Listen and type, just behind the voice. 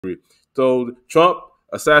So Trump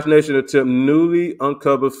assassination attempt newly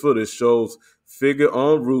uncovered footage shows figure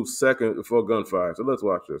en route second before gunfire. So let's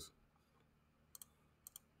watch this.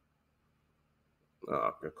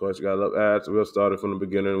 Of course, you gotta love ads. We'll start it from the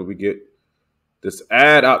beginning when we get this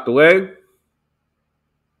ad out the way.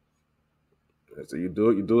 So you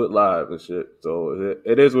do it live and shit. So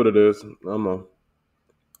it is what it is. I'm on.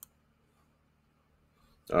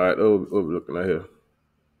 All right, what are we looking at here?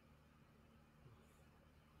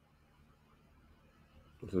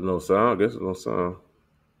 There's no sound. I guess there's no sound.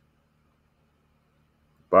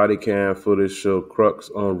 Body cam footage show crux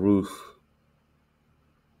on roof.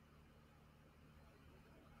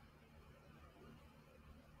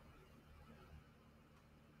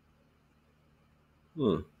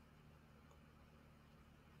 Hmm.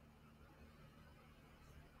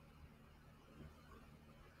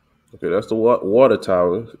 Okay, that's the water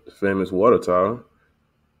tower, the famous water tower.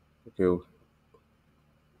 Okay.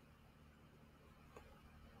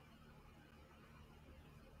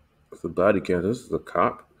 It's a body cam. This is a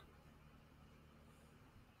cop.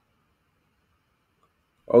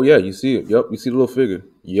 Oh yeah, you see it. Yep, you see the little figure.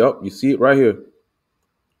 Yep, you see it right here.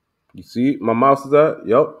 You see it? My mouse is at.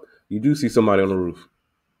 Yep, you do see somebody on the roof.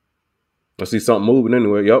 I see something moving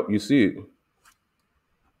anyway. Yep, you see it.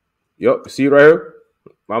 Yep, you see it right here?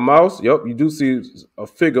 My mouse? Yep, you do see a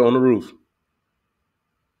figure on the roof.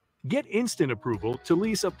 Get instant approval to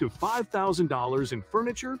lease up to $5,000 in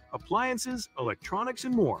furniture, appliances, electronics,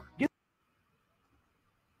 and more.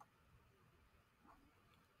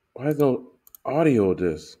 Why is no audio of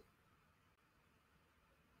this?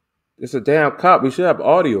 It's a damn cop. We should have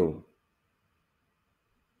audio.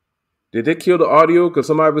 Did they kill the audio because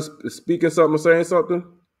somebody was speaking something or saying something?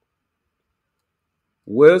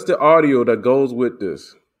 Where's the audio that goes with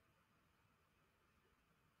this?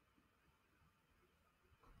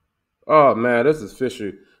 Oh man, this is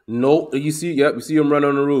fishy. Nope. You see, yep, you see him run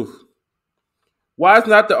on the roof. Why is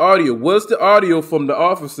not the audio? Where's the audio from the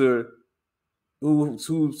officer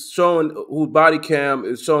who's showing, whose body cam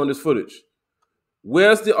is showing this footage?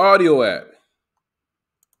 Where's the audio at?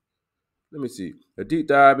 Let me see. A deep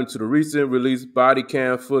dive into the recent released body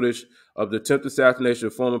cam footage of the attempted assassination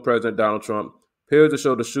of former President Donald Trump appears to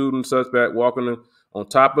show the shooting suspect walking on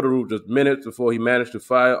top of the roof just minutes before he managed to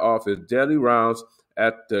fire off his deadly rounds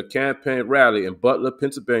at the campaign rally in Butler,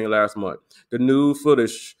 Pennsylvania last month. The new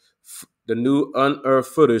unearthed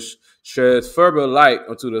footage sheds further light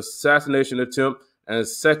onto the assassination attempt and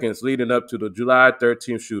seconds leading up to the July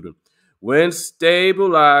 13th shooting. When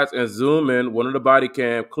stabilized and zoom in, one of the body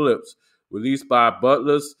cam clips released by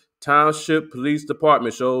Butler's Township Police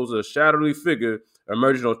Department shows a shadowy figure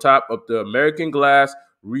emerging on top of the American Glass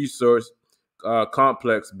Resource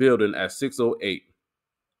Complex building at 6:08.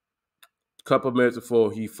 A couple minutes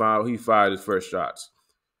before he fired his first shots.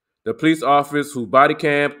 The police officer whose body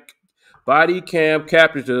cam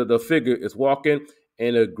captured the figure is walking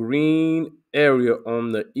in a green area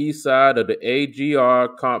on the east side of the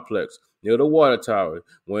AGR complex near the water tower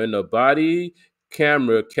when the body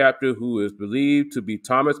camera captured who is believed to be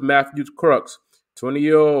Thomas Matthews Crux,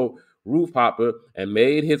 20-year-old roof hopper, and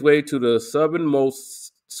made his way to the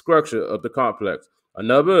southernmost structure of the complex.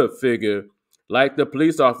 Another figure, like the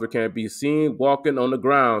police officer, can be seen walking on the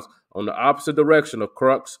grounds on the opposite direction of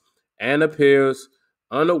Crux and appears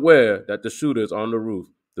unaware that the shooter is on the roof,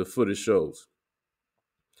 the footage shows.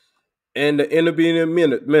 In the intervening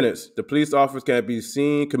minutes, the police officers can be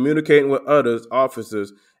seen communicating with others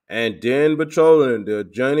officers and then patrolling the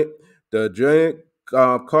adjoining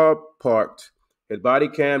car parked. His body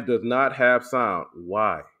cam does not have sound.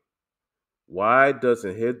 Why? Why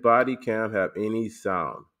doesn't his body cam have any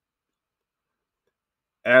sound?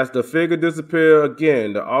 As the figure disappeared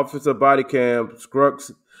again, the officer body cam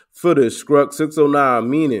footage struck 6:09,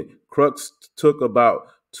 meaning Crux took about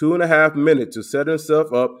 2.5 minutes to set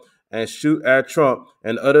himself up and shoot at Trump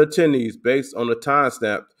and other attendees based on the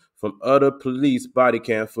timestamp from other police body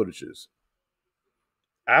cam footages.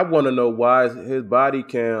 I want to know why his body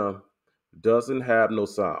cam doesn't have no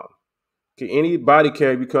sound. Any body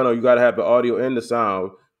cam you cut on, you got to have the audio and the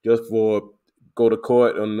sound just for go to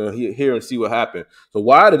court and hear and see what happened. So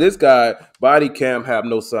why did this guy body cam have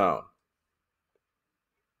no sound?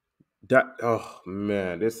 Oh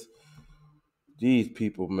man, these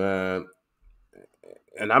people, man.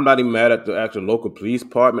 And I'm not even mad at the actual local police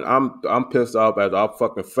department. I'm pissed off at our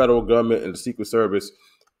fucking federal government and the Secret Service.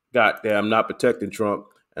 Goddamn, not protecting Trump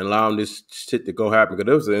and allowing this shit to go happen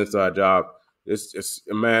because it was an inside job. It's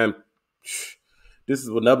man. This is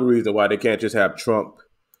another reason why they can't just have Trump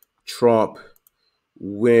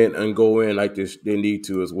win and go in like this. They need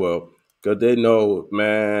to as well because they know,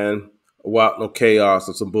 man. Wow, no chaos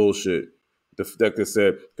or some bullshit. The fact that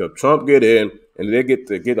said, if Trump get in and they get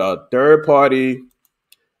to get a third party,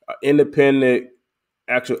 independent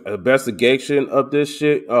actual investigation of this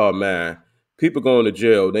shit, oh man, people going to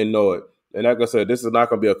jail. They know it. And like I said, this is not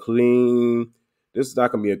going to be a clean. This is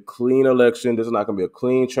not going to be a clean election. This is not going to be a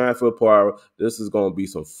clean transfer of power. This is going to be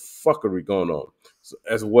some fuckery going on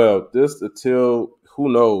as well. This until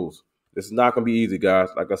who knows. This is not going to be easy, guys.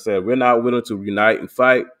 Like I said, we're not willing to unite and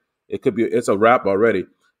fight. It could be. It's a wrap already.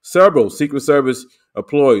 Several Secret Service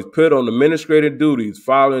employees put on administrative duties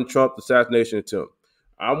following Trump's assassination attempt.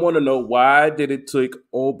 I want to know why did it take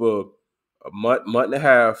over a month and a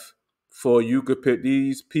half for you could put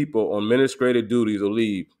these people on administrative duties or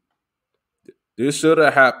leave. This should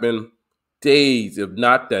have happened days, if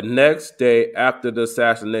not the next day after the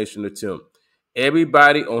assassination attempt.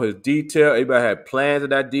 Everybody on his detail, everybody had plans of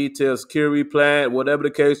that detail, security plan, whatever the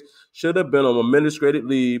case, should have been on administrative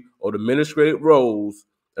leave or the administrative roles,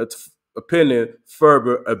 pending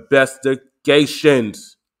further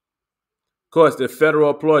investigations. Of course, they're federal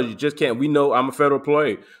employees. You just can't. We know I'm a federal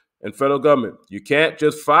employee in federal government. You can't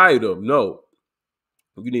just fire them. No,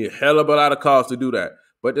 you need a hell of a lot of cost to do that.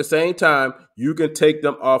 But at the same time, you can take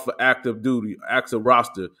them off of active duty, active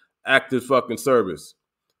roster, active fucking service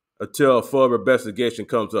until a further investigation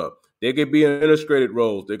comes up. They could be in administrative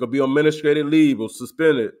roles. They could be on administrative leave or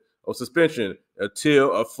suspended or suspension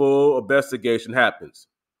until a full investigation happens.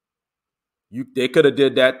 They could have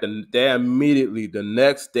did that they immediately the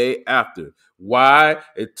next day after. Why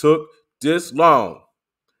it took this long?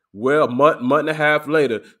 Well, a month and a half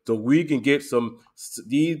later, so we can get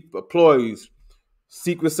these employees,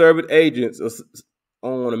 Secret Service agents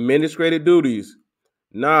on administrative duties.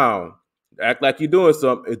 Now, act like you're doing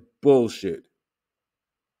something. It's bullshit.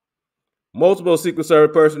 Multiple Secret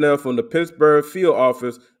Service personnel from the Pittsburgh field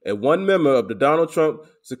office and one member of the Donald Trump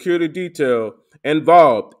security detail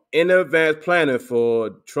involved in advance planning for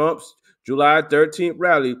Trump's July 13th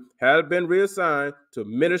rally had been reassigned to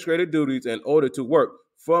administrative duties in order to work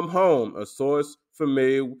from home, a source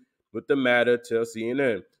familiar with the matter tells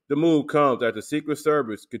CNN. The move comes as the Secret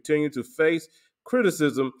Service continued to face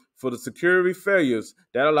criticism for the security failures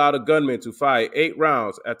that allowed the gunman to fire 8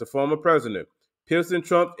 rounds at the former president, piercing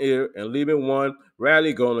Trump's ear and leaving one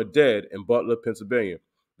rally goer dead in Butler, Pennsylvania.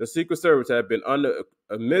 The Secret Service had been under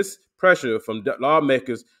immense pressure from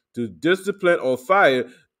lawmakers to discipline or fire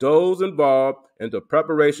those involved in the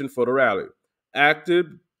preparation for the rally. Active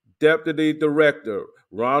Deputy Director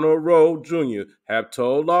Ronald Rowe Jr. have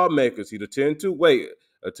told lawmakers he'd intend to wait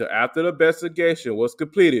until after the investigation was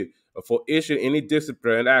completed before issuing any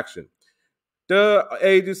disciplinary action. The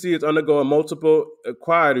agency is undergoing multiple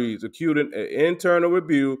inquiries, including an internal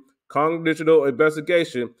review, congressional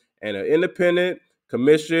investigation, and an independent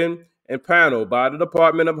commission and panel by the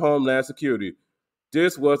Department of Homeland Security.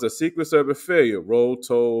 This was a Secret Service failure, Rowe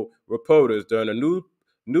told reporters during a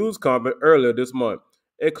news conference earlier this month.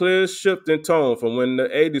 A clear shift in tone from when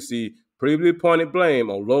the agency previously pointed blame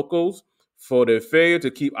on locals for their failure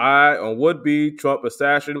to keep eye on would-be Trump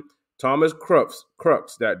assassin Thomas Crux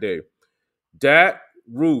that day. That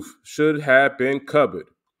roof should have been covered.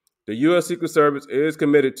 The U.S. Secret Service is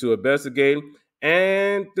committed to investigating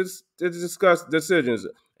and discuss decisions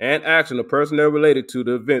and action of personnel related to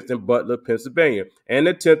the events in Butler, Pennsylvania, and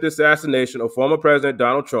the attempted assassination of former President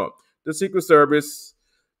Donald Trump. The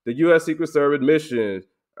U.S. Secret Service mission,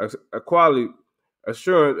 quality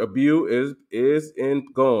assurance abuse is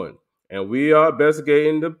ongoing, and we are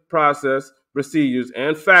investigating the process, procedures,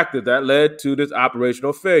 and factors that led to this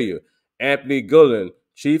operational failure. Anthony Gillen,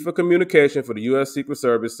 Chief of Communication for the U.S. Secret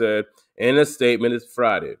Service, said in a statement this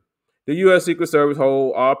Friday. The U.S. Secret Service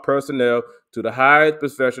holds all personnel to the highest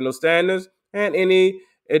professional standards, and any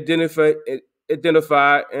identified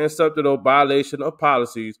and substantial violation of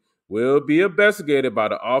policies will be investigated by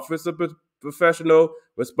the Office of Professional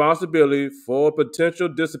Responsibility for potential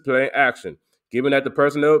disciplinary action. Given that the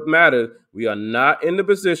personnel matters, we are not in the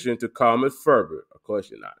position to comment further. Of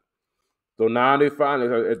course, you're not. So now they finally,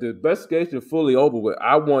 if the investigation is fully over with,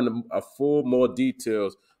 I want a full more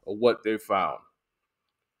details of what they found.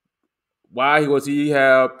 Why was he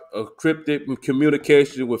have a cryptic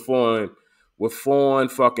communication with foreign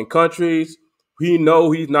fucking countries? We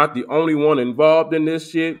know he's not the only one involved in this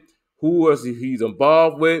shit. Who was he's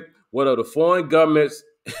involved with? What are the foreign governments?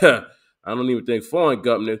 I don't even think foreign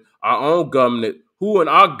government, our own government. Who in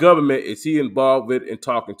our government is he involved with and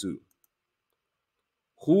talking to?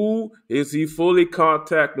 Who is he fully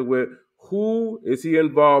contacted with? Who is he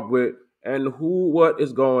involved with? And what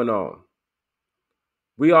is going on?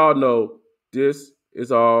 We all know this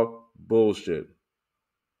is all bullshit.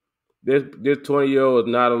 This 20-year-old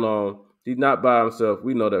is not alone. He's not by himself.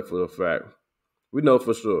 We know that for a fact. We know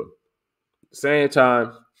for sure. Same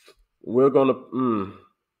time, we're gonna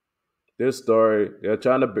this story. They're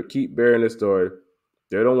trying to keep burying this story.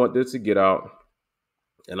 They don't want this to get out,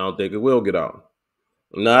 and I don't think it will get out.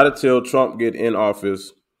 Not until Trump get in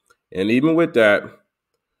office, and even with that,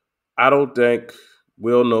 I don't think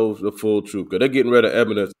we'll know the full truth because they're getting rid of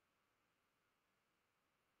evidence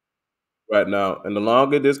right now. And the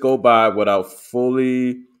longer this go by without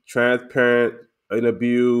fully transparent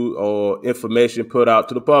interview or information put out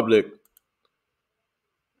to the public,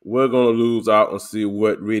 we're going to lose out and see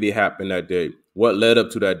what really happened that day, what led up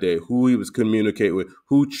to that day, who he was communicating with,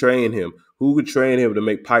 who trained him, who could train him to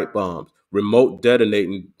make pipe bombs, remote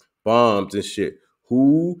detonating bombs and shit.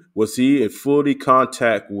 Who was he in fully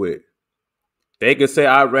contact with? They could say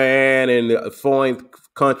Iran and a foreign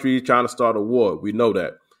country trying to start a war. We know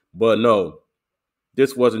that. But no,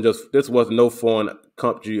 this wasn't no foreign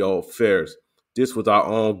country or affairs. This was our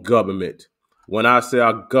own government. When I say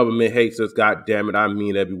our government hates us, God damn it, I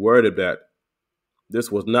mean every word of that. This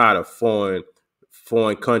was not a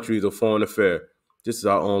foreign countries or foreign affair. This is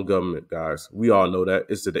our own government, guys. We all know that.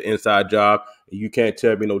 It's the inside job, and you can't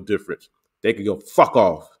tell me no difference. They can go fuck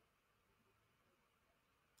off.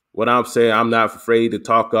 What I'm saying, I'm not afraid to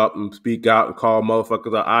talk up and speak out and call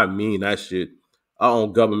motherfuckers out. I mean that shit. Our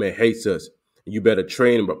own government hates us. And you better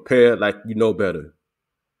train and prepare like you know better.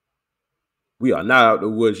 We are not out of the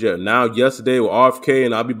woods yet. Now, yesterday with RFK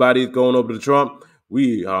and everybody's going over to Trump,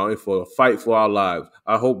 we are in for a fight for our lives.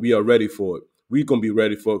 I hope we are ready for it. We're going to be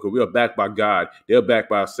ready for it because we are backed by God. They're backed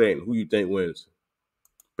by Satan. Who you think wins?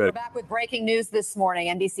 We're back with breaking news this morning.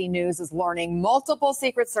 NBC News is learning multiple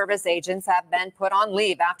Secret Service agents have been put on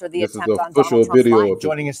leave after the attempt on Donald Trump's life.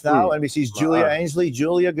 Joining us now, NBC's Julia Ainsley.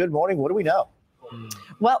 Julia, good morning. What do we know?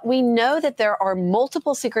 Well, we know that there are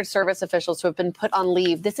multiple Secret Service officials who have been put on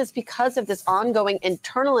leave. This is because of this ongoing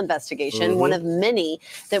internal investigation, one of many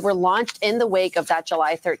that were launched in the wake of that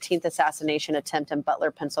July 13th assassination attempt in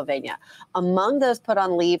Butler, Pennsylvania. Among those put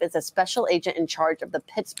on leave is a special agent in charge of the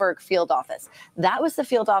Pittsburgh field office. That was the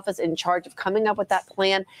field office in charge of coming up with that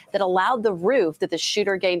plan that allowed the roof that the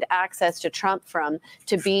shooter gained access to Trump from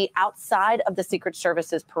to be outside of the Secret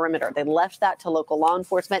Service's perimeter. They left that to local law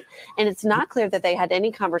enforcement, and it's not clear that they had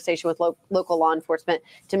any conversation with local law enforcement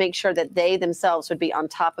to make sure that they themselves would be on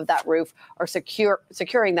top of that roof or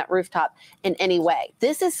securing that rooftop in any way.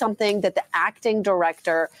 This is something that the acting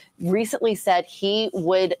director recently said he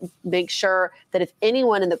would make sure that if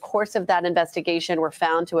anyone in the course of that investigation were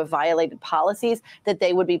found to have violated policies, that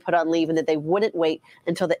they would be put on leave and that they wouldn't wait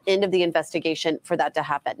until the end of the investigation for that to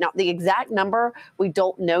happen. Now, the exact number we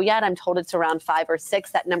don't know yet. I'm told it's around 5 or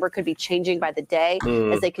 6. That number could be changing by the day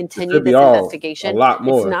as they continue this investigation. A lot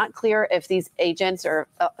more. It's not clear if these agents or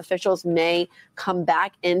officials may come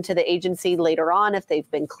back into the agency later on if they've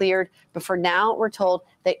been cleared. But for now, we're told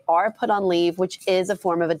they are put on leave, which is a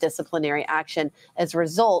form of a disciplinary action as a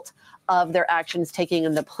result of their actions taking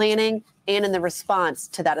in the planning and in the response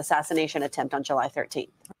to that assassination attempt on July 13th.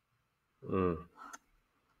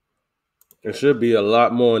 There should be a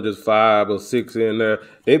lot more than just 5 or 6 in there.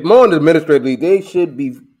 More than administratively, they should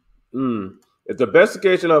be. It's the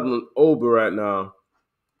investigation of them over right now,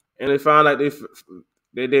 and they found out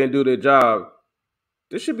they didn't do their job.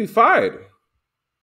 They should be fired.